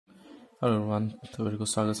Hello everyone, तपाईँहरुको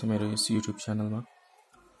स्वागत छ मेरो यस YouTube च्यानलमा।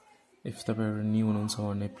 इफ तपाईहरु न्यू हुनुहुन्छ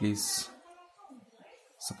भने प्लिज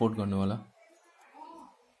सपोर्ट गर्नु होला।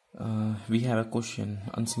 We have a question,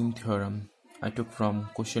 unseen theorem. I took from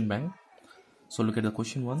question bank. So look at the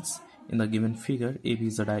question once. In the given figure, AB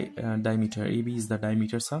is the diameter. AB is the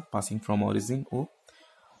diameter passing from origin O,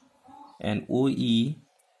 and OE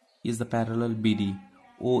is the parallel BD.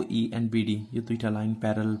 OE and BD, यो दुईटा line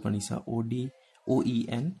parallel पनि छ. OE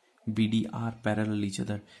and BD are parallel each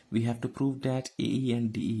other. We have to prove that AE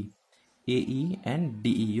and DE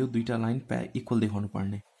यो दुईटा line equal देखाउनु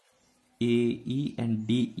पर्ने. AE and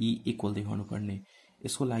DE equal देखाउनु पर्ने.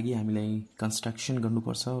 यसको लागि हामीलाई construction गर्नु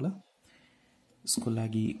पर्छ होला. यसको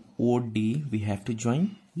लागि OD we have to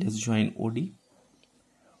join. Let's join OD.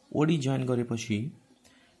 OD join गरेपछि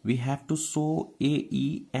we have to show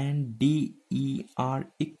AE and DE are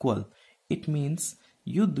equal. It means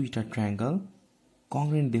यो दुईटा triangle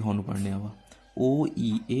congruent देखाउनु पर्ने अब.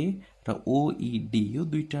 OEA र OED यो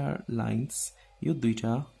दुईटा lines यो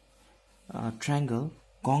दुईटा triangle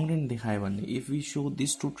congruent देखायो भने, if we show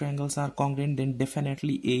these two triangles are congruent, then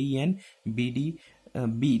definitely AE and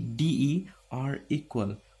DE are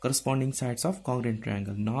equal, corresponding sides of congruent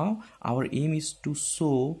triangle. Now our aim is to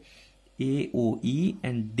show AOE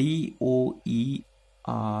and DOE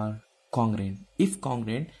are congruent. If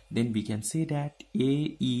congruent, then we can say that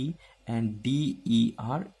AE and DE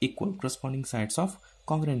are equal, corresponding sides of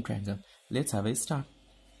congruent triangle. Let's have a start.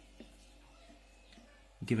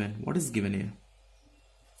 Given, what is given here?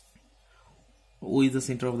 O is the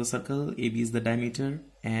center of the circle, AB is the diameter,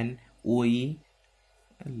 and OE,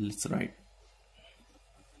 let's write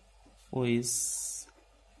O is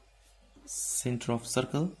center of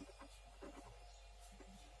circle,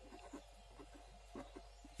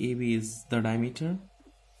 AB is the diameter,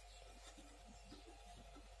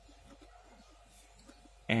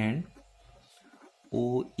 and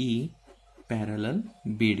OE parallel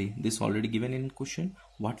BD. This already given in question.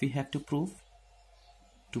 What we have to prove?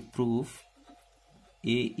 To prove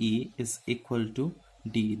AE is equal to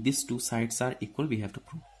D. These two sides are equal, we have to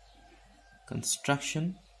prove.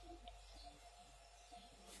 Construction.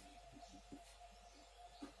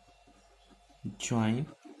 Join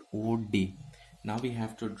OD. Now we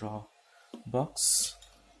have to draw box.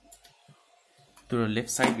 To the left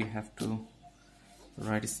side we have to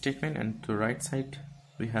write a statement, and to right side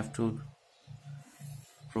we have to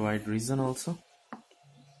provide reason also.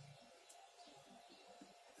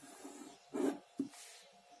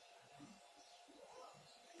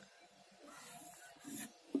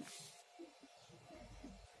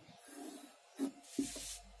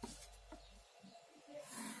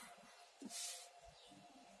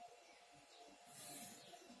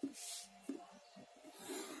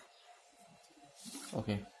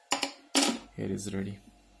 Okay, here is ready.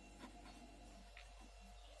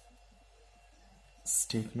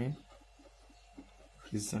 Statement,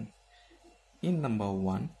 reason. In number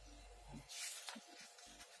 1,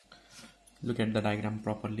 look at the diagram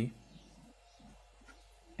properly.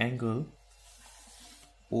 Angle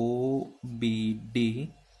OBD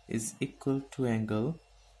is equal to angle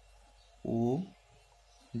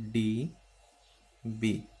ODB.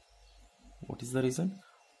 What is the reason?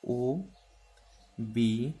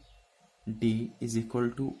 OBD is equal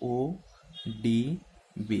to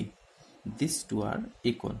ODB. These two are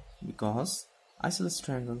equal because isosceles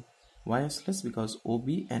triangle. Why isosceles? Because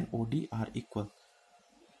OB and OD are equal.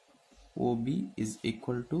 OB is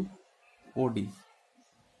equal to OD,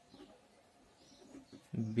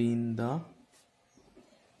 being the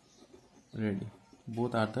radius.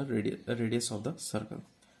 Both are the radius of the circle.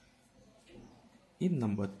 In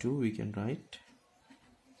number 2 we can write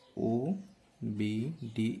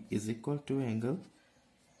OBD is equal to angle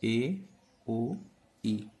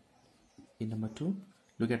AOE. In number 2,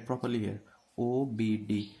 look at properly here.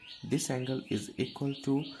 OBD, this angle is equal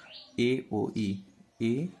to AOE.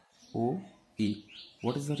 AOE.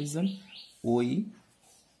 What is the reason? OE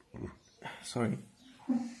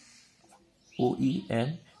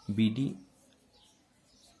and BD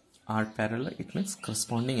are parallel. It means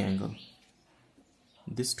corresponding angle.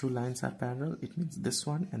 These two lines are parallel. It means this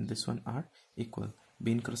one and this one are equal,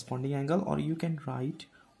 being corresponding angle. Or you can write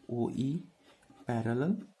OE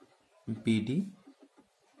parallel BD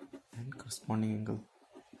and corresponding angle.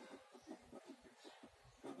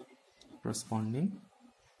 Corresponding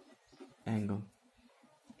angle.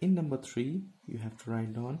 In number 3, you have to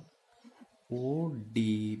write down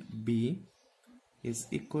ODB is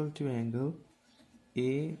equal to angle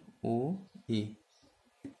AOE.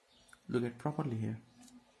 Look at properly here.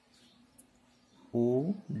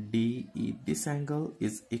 ODE, this angle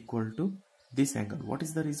is equal to this angle. What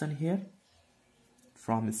is the reason here?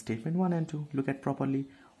 From statement 1 and 2, look at properly.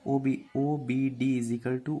 OBD is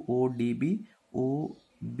equal to ODB.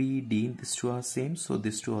 OBD, these two are same, so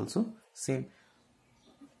these two also same.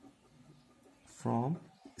 From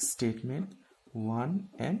statement 1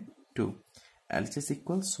 and 2, LHS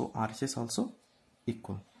equal, so RHS also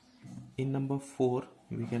equal. In number 4,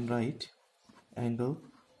 we can write angle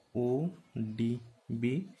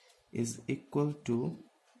ODB is equal to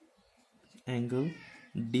angle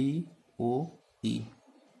DOE.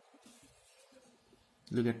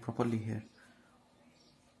 Look at properly here.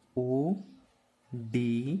 ODB,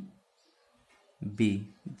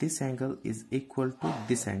 this angle is equal to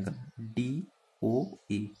this angle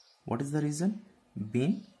DOE. What is the reason?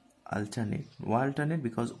 Being alternate. Why alternate?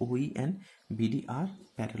 Because OE and BD are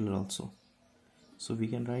parallel also. So we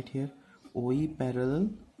can write here OE parallel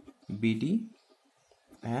BD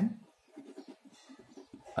and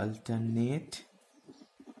alternate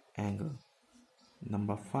angle.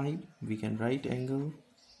 Number 5, we can write angle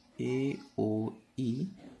AOE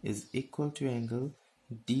is equal to angle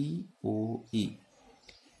DOE.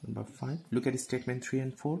 Number 5, look at statement 3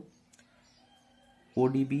 and 4.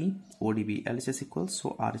 ODB, LHS equals,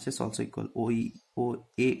 so RHS also equal.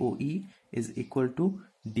 AOE is equal to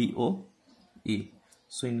DOE.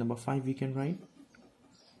 So in number 5, we can write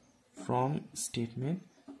from statement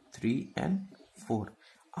 3 and 4.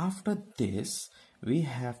 After this, we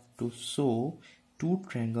have to show two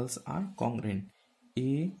triangles are congruent.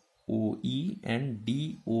 AOE and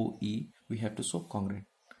DOE, we have to show congruent.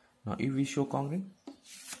 Now if we show congruent,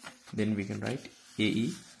 then we can write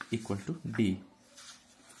AE equal to D.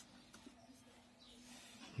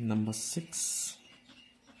 Number 6,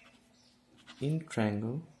 in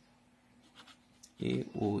triangle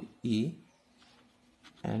AOE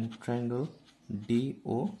and triangle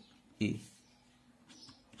DOE,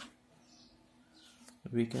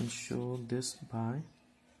 we can show this by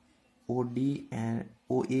OD and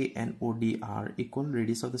OA and OD are equal.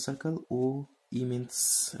 Radius of the circle. OE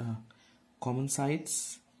means common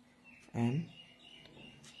sides, and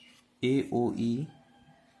AOE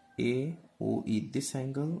this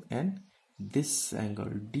angle and this angle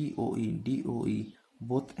DOE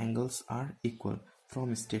both angles are equal.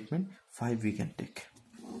 From statement 5 we can take.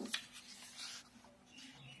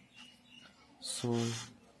 So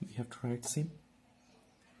we have to write same.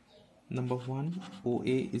 Number 1,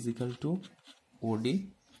 OA is equal to OD.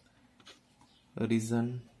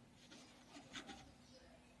 Reason,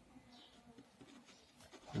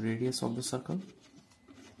 radius of the circle.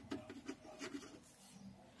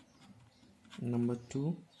 Number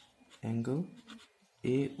 2, angle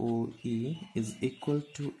AOE is equal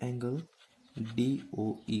to angle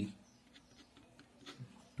DOE.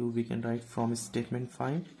 2 we can write from statement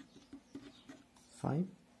 5.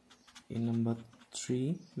 In number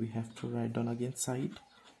 3, we have to write down again side.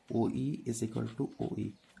 OE is equal to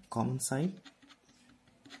OE. Common side.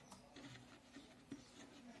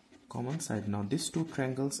 Now these two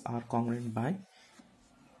triangles are congruent by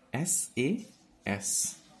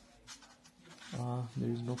SAS. There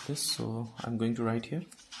is no place, so I'm going to write here.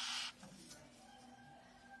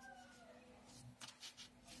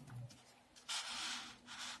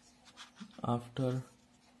 After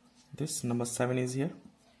this, number 7 is here.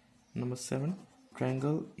 Number 7,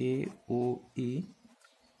 triangle AOE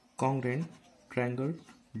congruent triangle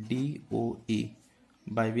DOE.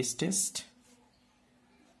 By which test?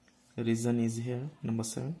 Reason is here. Number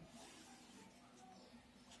 7,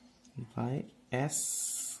 by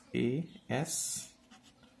SAS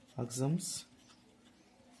axioms.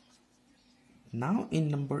 Now in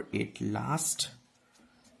number 8, last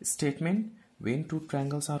statement, when two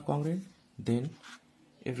triangles are congruent, then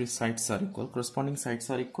every sides are equal, corresponding sides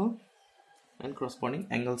are equal, and corresponding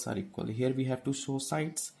angles are equal. Here we have to show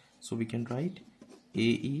sides, so we can write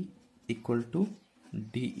AE equal to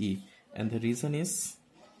DE, and the reason is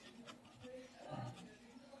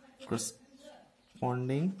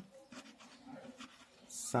corresponding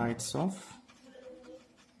sides of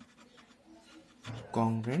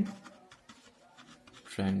congruent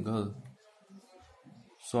triangle.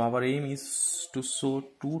 So our aim is to show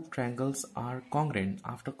two triangles are congruent.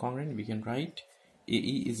 After congruent, we can write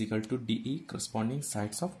AE is equal to DE, corresponding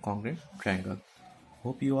sides of congruent triangle.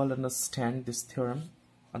 Hope you all understand this theorem,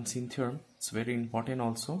 unseen theorem. It's very important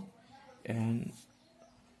also. And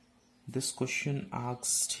this question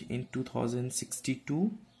asked in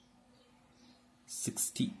 2062,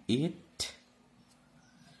 68.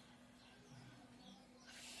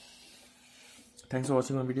 Thanks for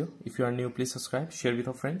watching my video. If you are new, please subscribe, share with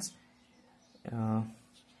your friends.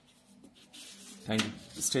 Thank you.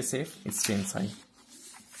 Stay safe, stay inside.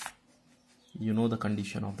 You know the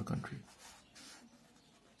condition of the country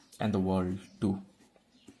and the world too.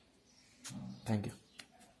 Thank you.